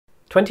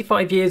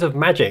25 years of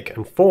magic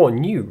and 4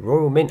 new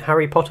Royal Mint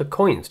Harry Potter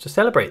coins to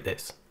celebrate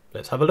this.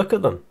 Let's have a look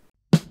at them.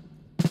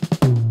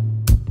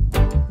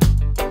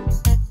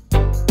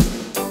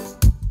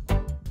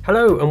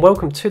 Hello and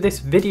welcome to this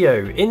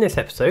video. In this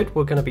episode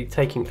we're going to be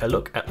taking a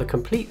look at the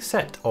complete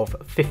set of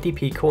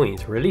 50p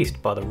coins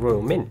released by the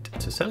Royal Mint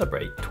to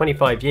celebrate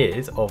 25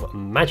 years of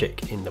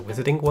magic in the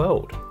wizarding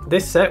world.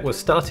 This set was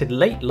started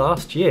late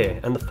last year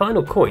and the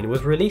final coin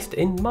was released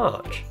in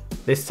March.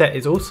 This set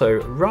is also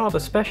rather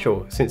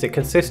special since it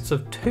consists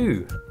of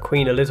 2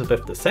 Queen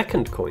Elizabeth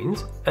II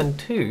coins and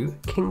 2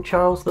 King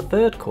Charles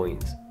III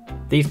coins.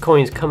 These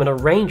coins come in a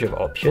range of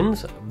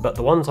options, but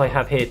the ones I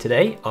have here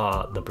today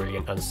are the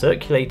brilliant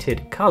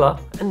uncirculated, colour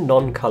and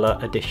non-colour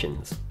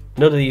editions.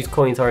 None of these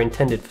coins are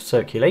intended for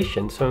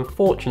circulation, so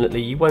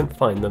unfortunately you won't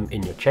find them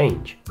in your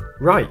change.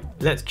 Right,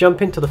 let's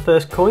jump into the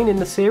first coin in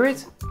the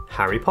series,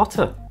 Harry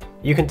Potter.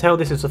 You can tell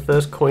this is the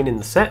first coin in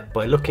the set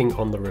by looking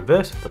on the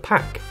reverse of the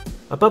pack.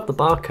 Above the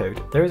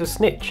barcode there is a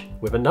snitch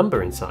with a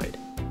number inside.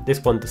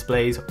 This one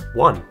displays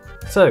 1.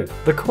 So,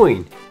 the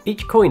coin.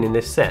 Each coin in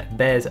this set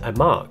bears a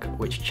mark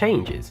which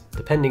changes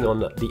depending on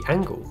the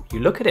angle you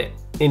look at it.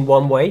 In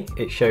one way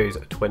it shows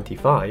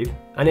 25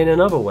 and in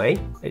another way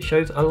it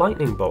shows a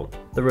lightning bolt.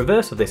 The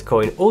reverse of this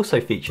coin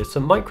also features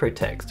some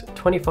microtext,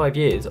 25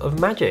 years of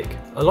magic,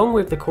 along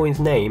with the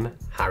coin's name,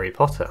 Harry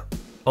Potter.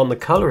 On the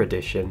colour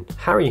edition,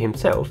 Harry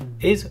himself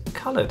is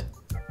coloured.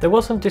 There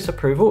was some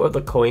disapproval of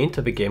the coin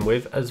to begin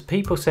with, as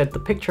people said the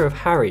picture of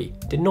Harry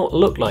did not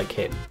look like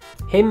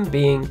him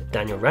being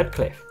Daniel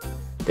Radcliffe.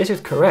 This is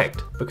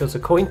correct because the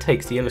coin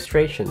takes the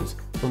illustrations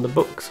from the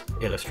book's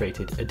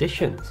illustrated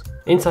editions.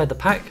 Inside the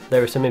pack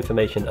there is some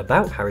information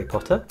about Harry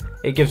Potter.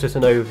 It gives us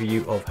an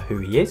overview of who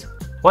he is,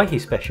 why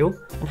he's special,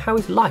 and how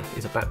his life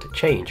is about to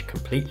change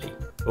completely.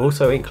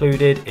 Also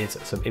included is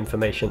some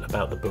information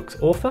about the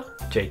book's author,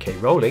 J.K.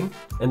 Rowling,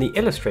 and the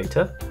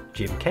illustrator,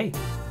 Jim Kay.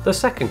 The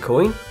second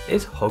coin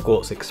is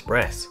Hogwarts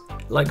Express.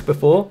 Like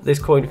before, this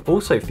coin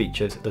also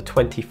features the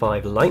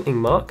 25 lightning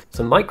mark,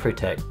 some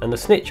microtext, and the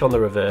snitch on the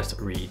reverse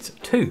reads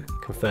 2,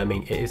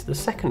 confirming it is the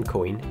second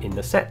coin in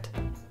the set.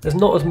 There's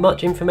not as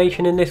much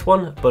information in this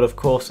one, but of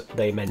course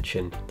they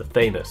mention the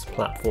famous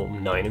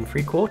platform 9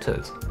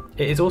 3/4.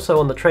 It is also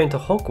on the train to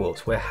Hogwarts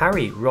where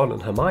Harry, Ron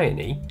and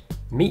Hermione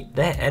meet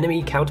their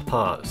enemy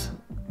counterparts,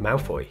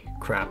 Malfoy,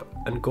 Crabbe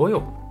and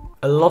Goyle.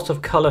 A lot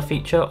of colour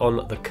feature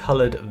on the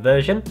coloured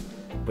version,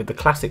 with the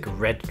classic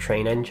red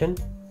train engine,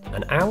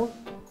 an owl,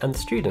 and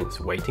students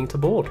waiting to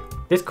board.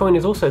 This coin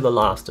is also the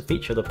last to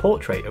feature the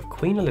portrait of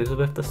Queen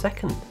Elizabeth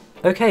II.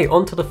 Okay,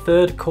 on to the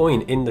third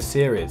coin in the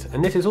series,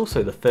 and this is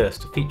also the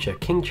first to feature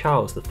King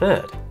Charles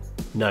III.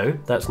 No,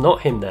 that's not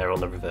him there on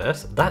the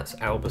reverse, that's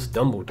Albus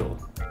Dumbledore.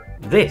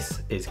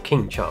 This is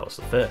King Charles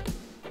III.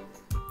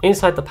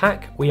 Inside the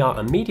pack, we are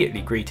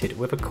immediately greeted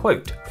with a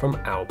quote from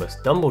Albus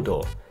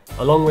Dumbledore,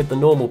 along with the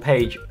normal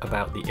page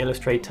about the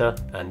illustrator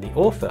and the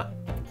author.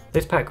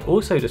 This pack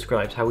also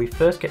describes how we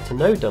first get to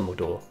know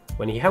Dumbledore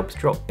when he helps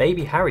drop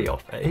baby Harry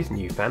off at his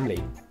new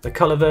family. The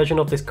colour version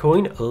of this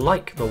coin,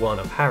 like the one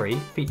of Harry,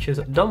 features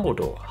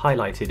Dumbledore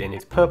highlighted in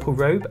his purple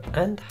robe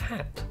and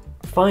hat.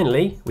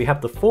 Finally, we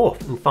have the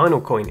fourth and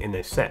final coin in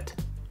this set,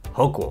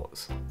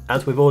 Hogwarts.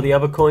 As with all the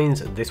other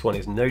coins, this one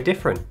is no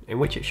different, in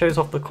which it shows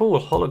off the cool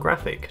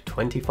holographic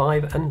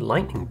 25 and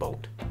lightning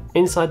bolt.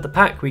 Inside the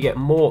pack we get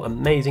more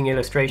amazing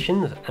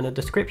illustrations and a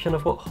description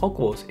of what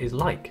Hogwarts is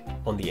like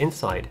on the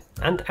inside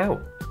and out.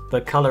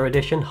 The colour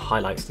edition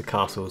highlights the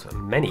castle's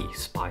many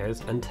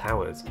spires and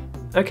towers.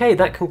 Okay,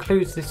 that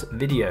concludes this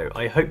video.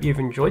 I hope you've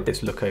enjoyed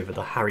this look over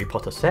the Harry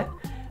Potter set.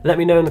 Let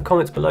me know in the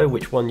comments below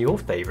which one your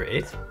favourite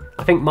is.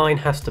 I think mine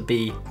has to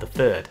be the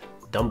third,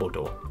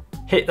 Dumbledore.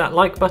 Hit that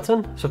like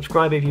button,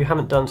 subscribe if you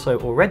haven't done so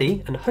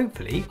already, and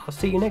hopefully I'll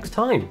see you next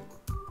time.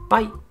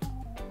 Bye!